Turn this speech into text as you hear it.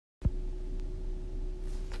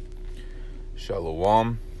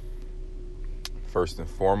Shalom. First and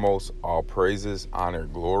foremost, all praises, honor,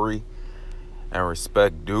 glory, and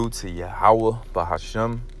respect due to Yahweh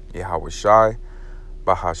Bahashem, Yahweh Shai,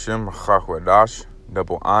 Bahashem Chachwadash.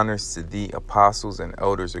 Double honors to the apostles and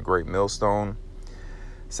elders of Great Millstone.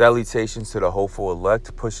 Salutations to the hopeful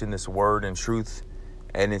elect, pushing this word in truth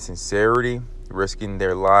and in sincerity, risking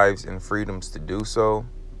their lives and freedoms to do so.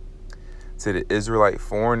 To the Israelite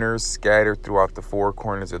foreigners scattered throughout the four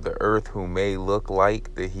corners of the earth who may look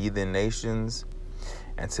like the heathen nations,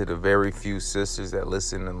 and to the very few sisters that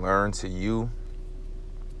listen and learn to you,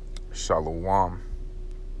 Shalom.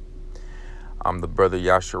 I'm the brother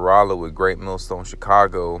Yasharala with Great Millstone,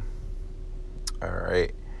 Chicago. All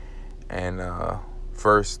right. And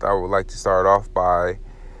first, I would like to start off by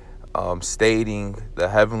stating the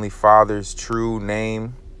Heavenly Father's true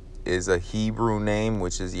name is a Hebrew name,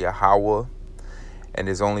 which is Yahweh, and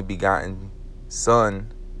his only begotten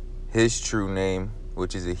son, his true name,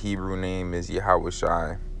 which is a Hebrew name, is Yahweh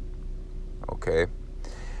Shai. Okay.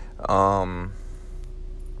 I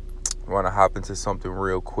want to hop into something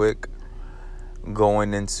real quick,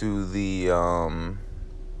 going into the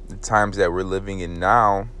times that we're living in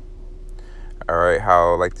now. All right,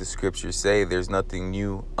 how, like the scriptures say, there's nothing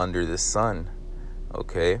new under the sun.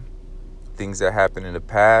 Okay. Things that happened in the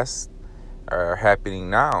past are happening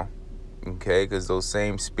now, okay, because those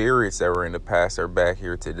same spirits that were in the past are back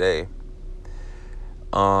here today.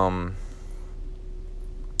 I'm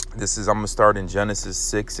gonna start in Genesis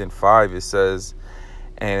 6:5. It says,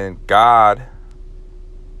 and God,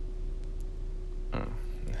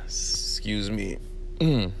 excuse me,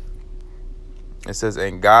 it says,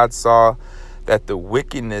 and God saw that the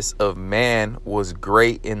wickedness of man was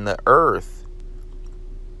great in the earth,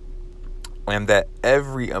 and that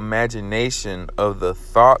every imagination of the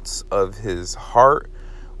thoughts of his heart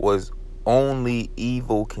was only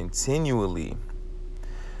evil continually.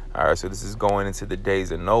 All right, so this is going into the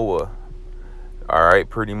days of Noah. All right,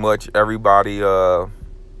 pretty much everybody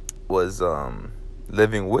was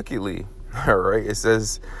living wickedly. All right, it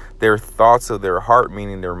says their thoughts of their heart,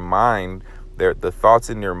 meaning their mind, the thoughts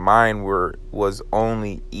in their mind was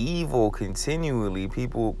only evil continually.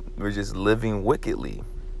 People were just living wickedly.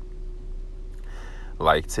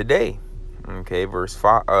 Like today, okay, verse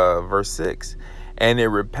 6, and it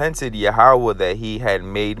repented Yahweh that he had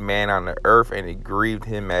made man on the earth, and it grieved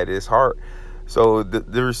him at his heart. So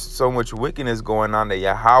there's so much wickedness going on that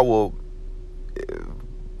Yahweh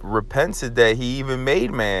repented that he even made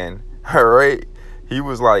man. All right, he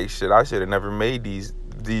was like, shit, I should have never made these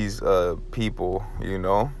people, you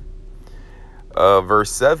know. Verse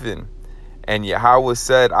 7, and Yahweh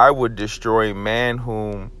said, I would destroy man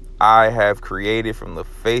whom I have created from the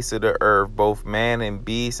face of the earth, both man and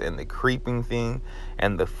beast, and the creeping thing,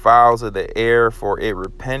 and the fowls of the air, for it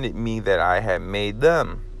repented me that I had made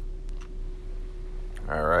them.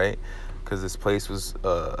 All right, because this place was,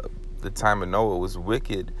 the time of Noah was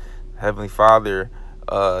wicked. Heavenly Father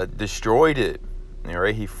destroyed it. All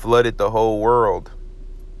right, he flooded the whole world.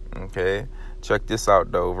 Okay, check this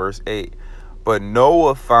out though, verse 8. But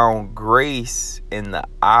Noah found grace in the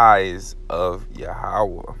eyes of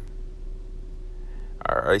Yahweh.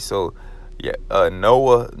 All right, so yeah,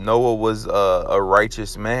 Noah was a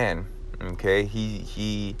righteous man. Okay,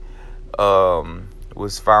 he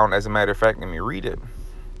was found. As a matter of fact, let me read it.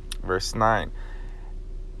 Verse 9.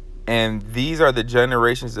 And these are the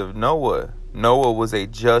generations of Noah. Noah was a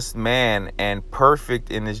just man and perfect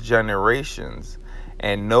in his generations,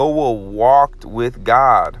 and Noah walked with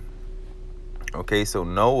God. Okay, so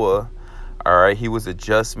Noah, all right, he was a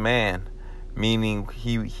just man, meaning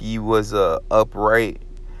he was a upright,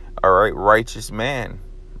 all right, righteous man.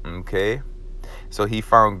 Okay, so he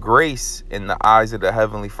found grace in the eyes of the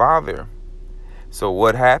Heavenly Father. So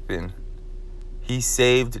what happened? He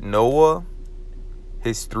saved Noah,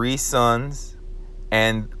 his 3 sons,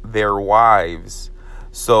 and their wives.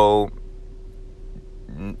 So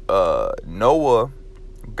Noah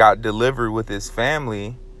got delivered with his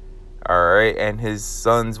family, all right, and his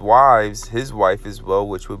son's wives, his wife as well,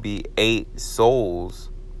 which would be 8 souls.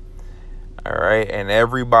 All right, and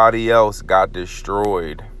everybody else got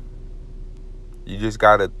destroyed. You just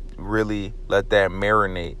got to really let that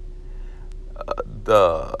marinate.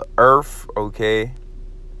 The earth, okay,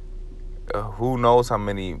 who knows how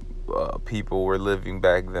many people were living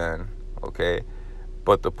back then, okay?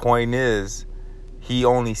 But the point is, he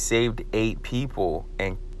only saved 8 people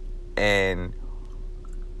and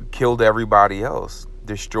killed everybody else,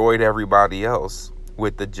 destroyed everybody else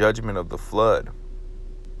with the judgment of the flood.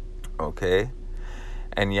 Okay,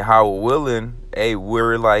 and Yahweh willing, hey,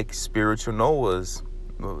 we're like spiritual Noahs.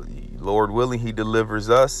 Lord willing, he delivers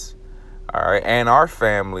us, all right, and our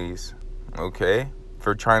families, okay,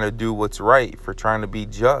 for trying to do what's right, for trying to be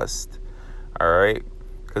just, all right,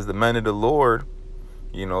 because the men of the Lord,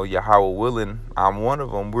 you know, Yahweh willing, I'm one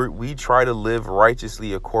of them. We try to live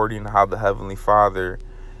righteously according to how the Heavenly Father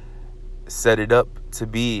set it up to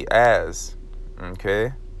be as,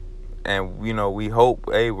 okay? And, you know, we hope,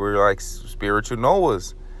 hey, we're like spiritual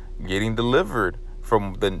Noahs, getting delivered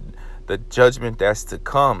from the judgment that's to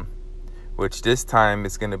come, which this time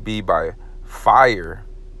is going to be by fire,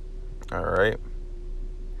 all right?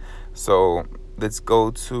 So let's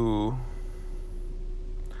go to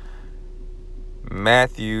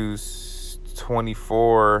Matthew's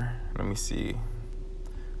 24. Let me see.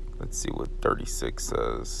 Let's see what 36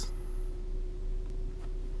 says.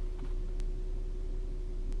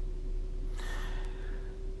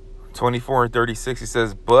 (24 and 36), it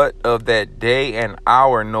says, "But of that day and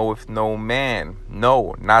hour knoweth no man,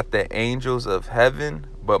 no, not the angels of heaven,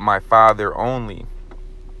 but my Father only."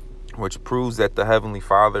 Which proves that the Heavenly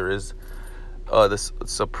Father is the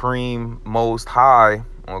supreme most high,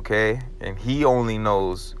 okay? And he only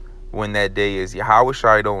knows when that day is.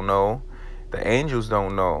 Yahushua don't know. The angels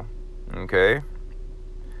don't know, okay?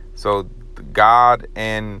 So God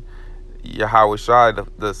and Yahushua,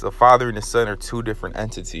 the Father and the Son, are two different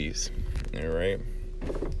entities, all right?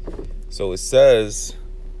 So it says,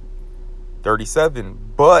 37,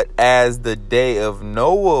 "But as the day of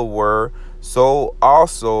Noah were, so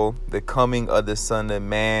also the coming of the Son of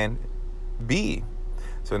Man be."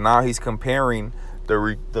 So now he's comparing the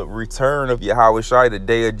return of Yahushua, the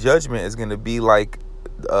day of judgment, is going to be like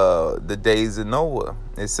the days of Noah.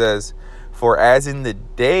 It says, "For as in the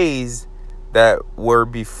days that were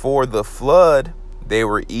before the flood, they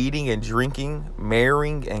were eating and drinking,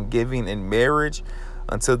 marrying and giving in marriage,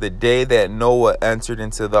 until the day that Noah entered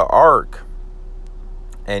into the ark,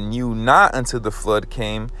 and knew not until the flood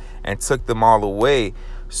came and took them all away.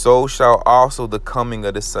 So shall also the coming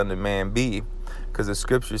of the Son of Man be." Because the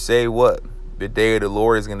scriptures say what? The day of the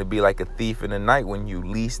Lord is going to be like a thief in the night when you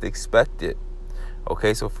least expect it.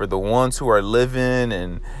 Okay, so for the ones who are living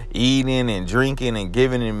and eating and drinking and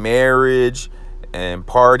giving in marriage and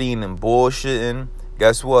partying and bullshitting,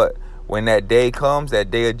 guess what? When that day comes,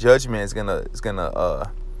 that day of judgment is gonna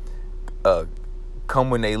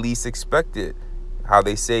come when they least expect it. How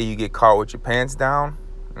they say you get caught with your pants down.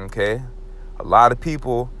 Okay, a lot of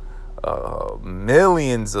people,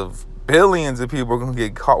 billions of people are gonna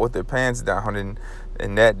get caught with their pants down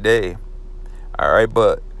in that day. All right,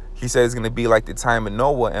 but he says it's going to be like the time of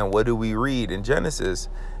Noah. And what do we read in Genesis?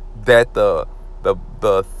 That the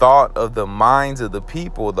thought of the minds of the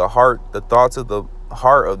people, the thoughts of the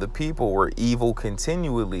heart of the people were evil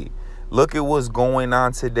continually. Look at what's going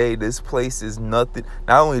on today. This place is nothing.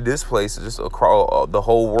 Not only this place, just across the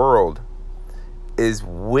whole world is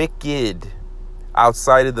wicked.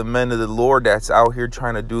 Outside of the men of the Lord that's out here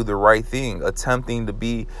trying to do the right thing, attempting to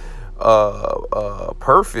be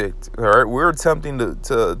perfect. All right, we're attempting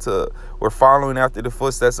we're following after the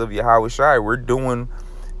footsteps of Yahushua. We're doing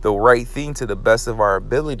the right thing to the best of our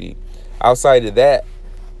ability. Outside of that,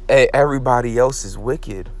 everybody else is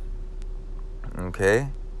wicked. Okay,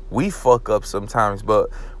 we fuck up sometimes, but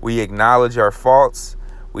we acknowledge our faults.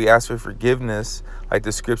 We ask for forgiveness, like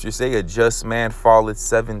the scriptures say, a just man falleth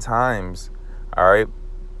 7 times. All right,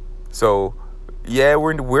 so yeah,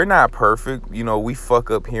 we're not perfect. You know, we fuck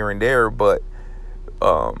up here and there, but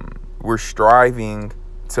we're striving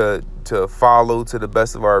to follow to the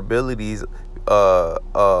best of our abilities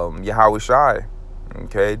Yahushua.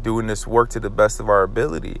 Okay, doing this work to the best of our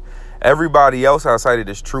ability. Everybody else outside of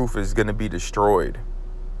this truth is going to be destroyed.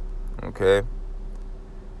 Okay,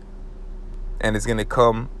 and it's going to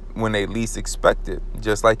come when they least expect it,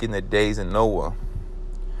 just like in the days of Noah.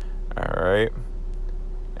 All right.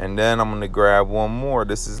 And then I'm going to grab one more.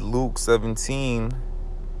 This is Luke 17.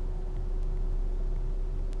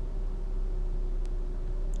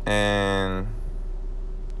 And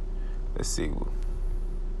let's see.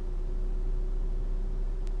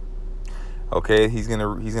 Okay, he's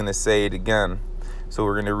gonna say it again. So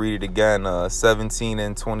we're gonna read it again. 17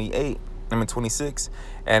 and 28. 26.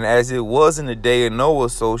 "And as it was in the day of Noah,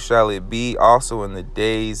 so shall it be also in the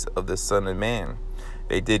days of the Son of Man.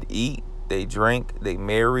 They did eat, they drank, they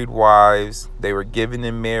married wives, they were given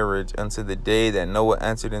in marriage unto the day that Noah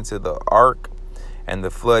entered into the ark, and the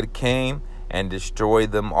flood came and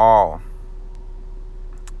destroyed them all."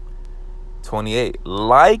 28.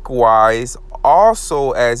 "Likewise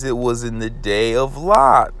also as it was in the day of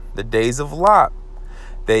Lot," the days of Lot,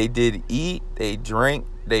 "they did eat, they drank,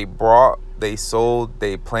 they brought, they sold,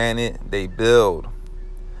 they planted, they build.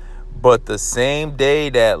 But the same day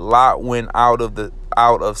that Lot went out of the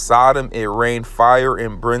out of Sodom it rained fire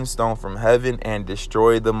and brimstone from heaven and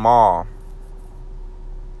destroyed them all.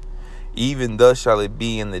 Even thus shall it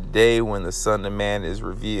be in the day when the Son of Man is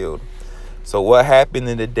revealed. So what happened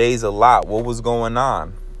in the days of Lot? What was going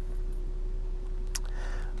on?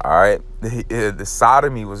 All right. The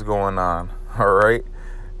sodomy was going on. All right.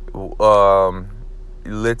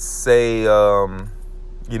 Let's say,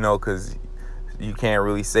 because you can't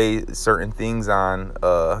really say certain things on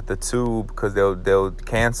the tube because they'll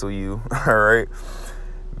cancel you. All right.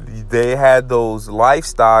 They had those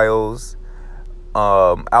lifestyles,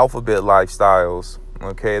 alphabet lifestyles.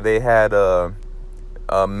 Okay. They had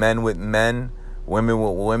men with men, women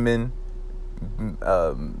with women,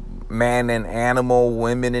 man and animal,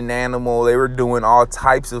 women and animal. They were doing all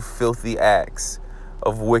types of filthy acts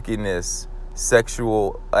of wickedness,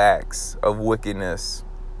 sexual acts of wickedness.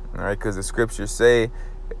 All right, because the scriptures say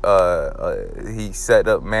he set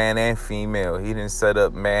up man and female. He didn't set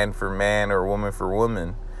up man for man or woman for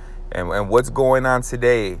woman. And what's going on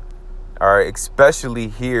today, all right, especially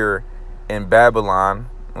here in Babylon,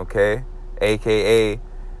 okay, aka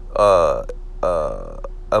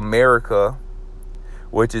America,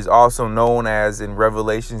 which is also known as in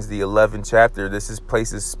Revelations the 11th chapter. This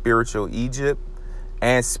places spiritual Egypt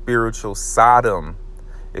and spiritual Sodom.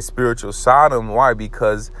 It's spiritual Sodom. Why?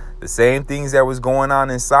 Because the same things that was going on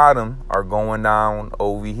in Sodom are going down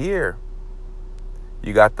over here.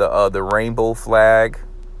 You got the rainbow flag.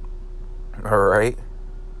 All right.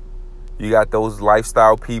 You got those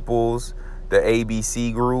lifestyle peoples, the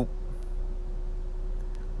ABC group.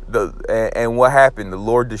 And what happened? The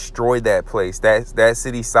Lord destroyed that place. That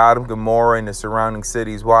city, Sodom, Gomorrah, and the surrounding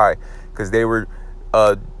cities. Why? Because they were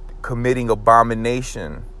committing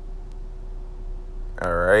abomination.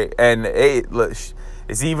 All right. And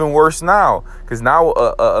it's even worse now. Because now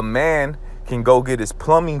a man can go get his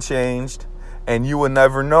plumbing changed and you will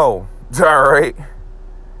never know. All right.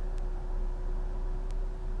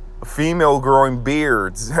 Female growing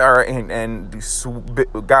beards, all right, and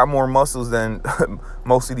got more muscles than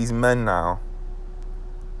most of these men now.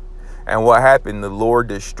 And what happened? The Lord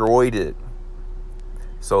destroyed it.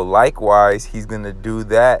 So likewise, he's going to do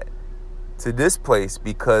that to this place,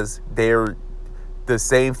 because the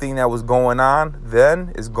same thing that was going on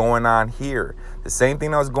then is going on here. The same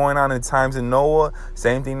thing that was going on in the times of Noah,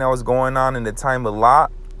 same thing that was going on in the time of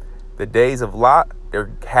Lot, the days of Lot,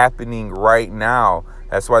 they're happening right now.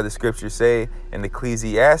 That's why the scriptures say in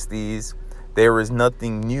Ecclesiastes, there is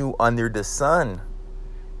nothing new under the sun.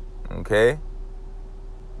 Okay?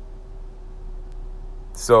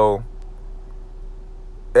 So,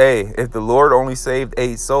 hey, if the Lord only saved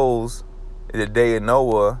 8 souls in the day of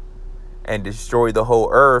Noah and destroyed the whole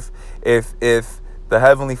earth, if the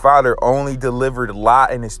Heavenly Father only delivered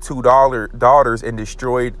Lot and his 2 daughters and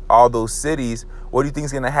destroyed all those cities, what do you think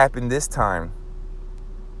is going to happen this time?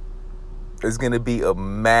 It's going to be a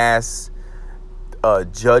mass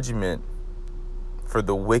judgment for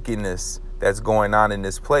the wickedness that's going on in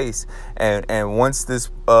this place. And once this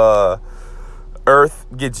earth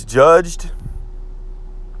gets judged,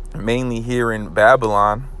 mainly here in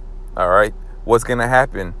Babylon, all right, what's going to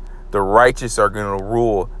happen? The righteous are going to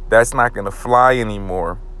rule. That's not going to fly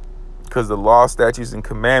anymore, because the law, statutes, and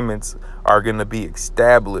commandments are going to be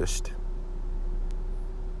established.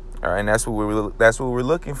 All right, and that's what we're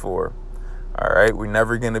looking for. All right, we're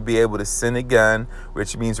never going to be able to sin again,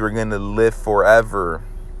 which means we're going to live forever,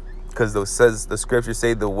 because the scriptures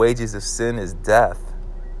say the wages of sin is death.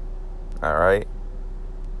 All right.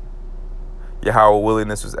 Yahweh willing,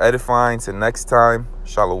 this was edifying. Till next time,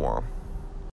 shalom.